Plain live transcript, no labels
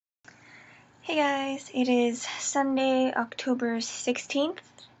Hey guys, it is Sunday, October 16th,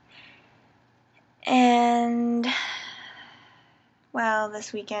 and, well,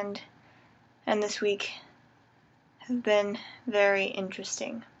 this weekend and this week have been very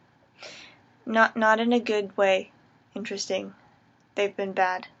interesting. Not in a good way interesting. They've been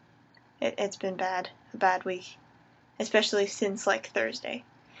bad. It's been bad. A bad week. Especially since, Thursday.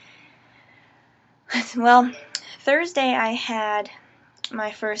 Well, Thursday I had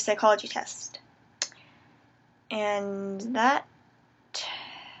my first psychology test. And that,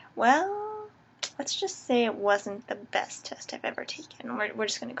 well, let's just say it wasn't the best test I've ever taken. We're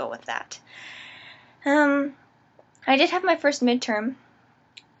just going to go with that. I did have my first midterm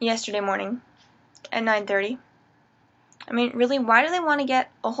yesterday morning at 9:30. I mean, really, why do they want to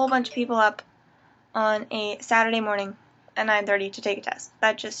get a whole bunch of people up on a Saturday morning at 9:30 to take a test?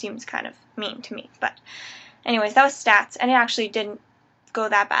 That just seems kind of mean to me. But anyways, that was stats, and it actually didn't go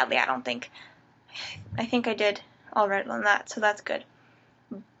that badly, I don't think. I think I did all right on that, so that's good.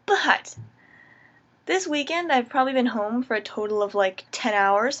 But this weekend I've probably been home for a total of 10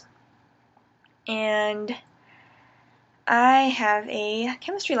 hours, and I have a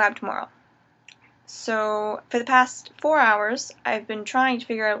chemistry lab tomorrow. So for the past 4 hours I've been trying to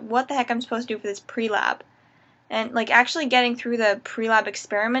figure out what the heck I'm supposed to do for this pre-lab. And actually getting through the pre-lab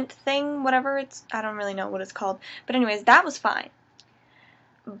experiment thing, whatever I don't really know what it's called. But anyways, that was fine.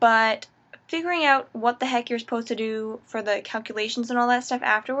 But figuring out what the heck you're supposed to do for the calculations and all that stuff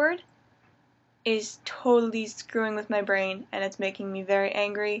afterward is totally screwing with my brain, and it's making me very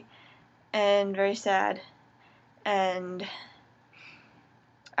angry and very sad. And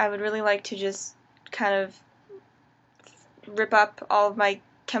I would really like to just kind of rip up all of my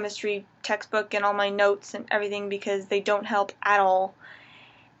chemistry textbook and all my notes and everything, because they don't help at all.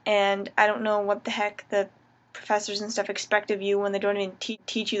 And I don't know what the heck the professors and stuff expect of you when they don't even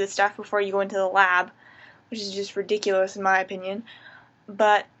teach you the stuff before you go into the lab, which is just ridiculous in my opinion.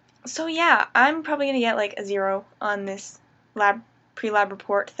 But so yeah, I'm probably gonna get a 0 on this pre-lab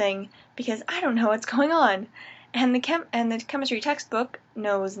report thing, because I don't know what's going on, and the chemistry textbook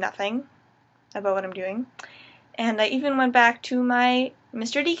knows nothing about what I'm doing. And I even went back to my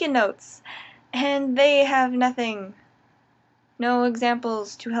Mr. Deacon notes, and they have nothing. No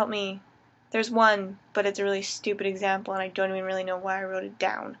examples to help me. There's one, but it's a really stupid example, and I don't even really know why I wrote it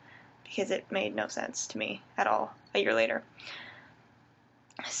down, because it made no sense to me at all a year later.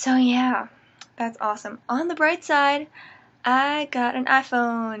 So yeah, that's awesome. On the bright side, I got an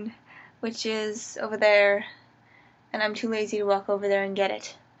iPhone, which is over there, and I'm too lazy to walk over there and get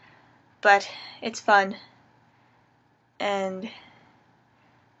it. But it's fun. And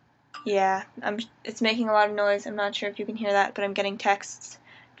yeah, it's making a lot of noise. I'm not sure if you can hear that, but I'm getting texts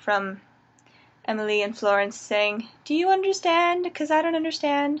from Emily and Florence saying, "Do you understand? Because I don't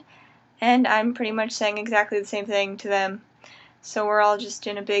understand." And I'm pretty much saying exactly the same thing to them. So we're all just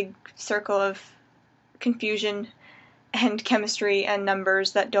in a big circle of confusion and chemistry and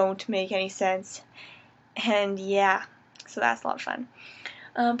numbers that don't make any sense. And yeah, so that's a lot of fun.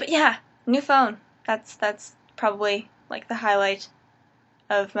 But yeah, new phone. That's probably the highlight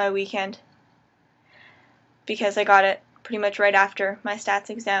of my weekend, because I got it pretty much right after my stats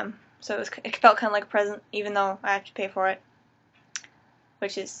exam. So it felt kind of like a present, even though I have to pay for it,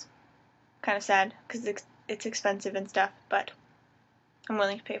 which is kind of sad because it's expensive and stuff, but I'm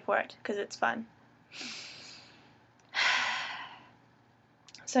willing to pay for it because it's fun.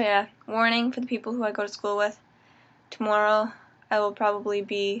 So yeah, warning for the people who I go to school with. Tomorrow I will probably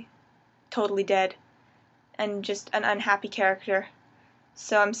be totally dead and just an unhappy character.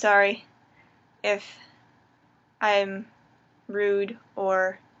 So I'm sorry if I'm rude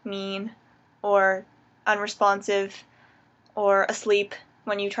or mean or unresponsive or asleep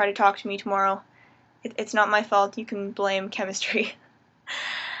when you try to talk to me tomorrow. It's not my fault. You can blame chemistry.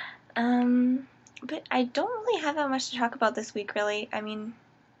 But I don't really have that much to talk about this week, really. I mean,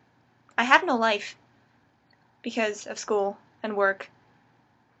 I have no life because of school and work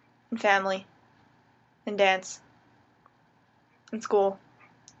and family and dance and school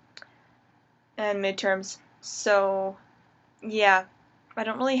and midterms. So yeah, I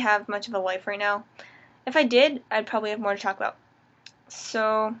don't really have much of a life right now. If I did, I'd probably have more to talk about.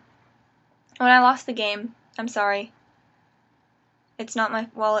 So when I lost the game, I'm sorry. It's not my,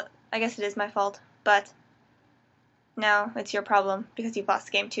 well, I guess it is my fault, but now it's your problem because you've lost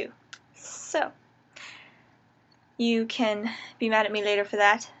the game too. So you can be mad at me later for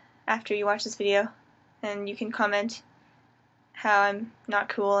that after you watch this video, and you can comment how I'm not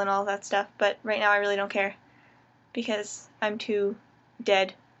cool and all that stuff, but right now I really don't care, because I'm too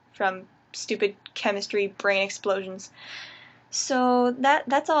dead from stupid chemistry brain explosions. So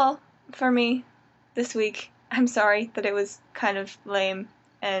that's all for me this week. I'm sorry that it was kind of lame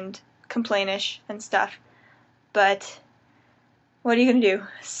and complainish and stuff, but what are you gonna do?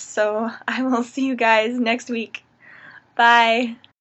 So I will see you guys next week. Bye!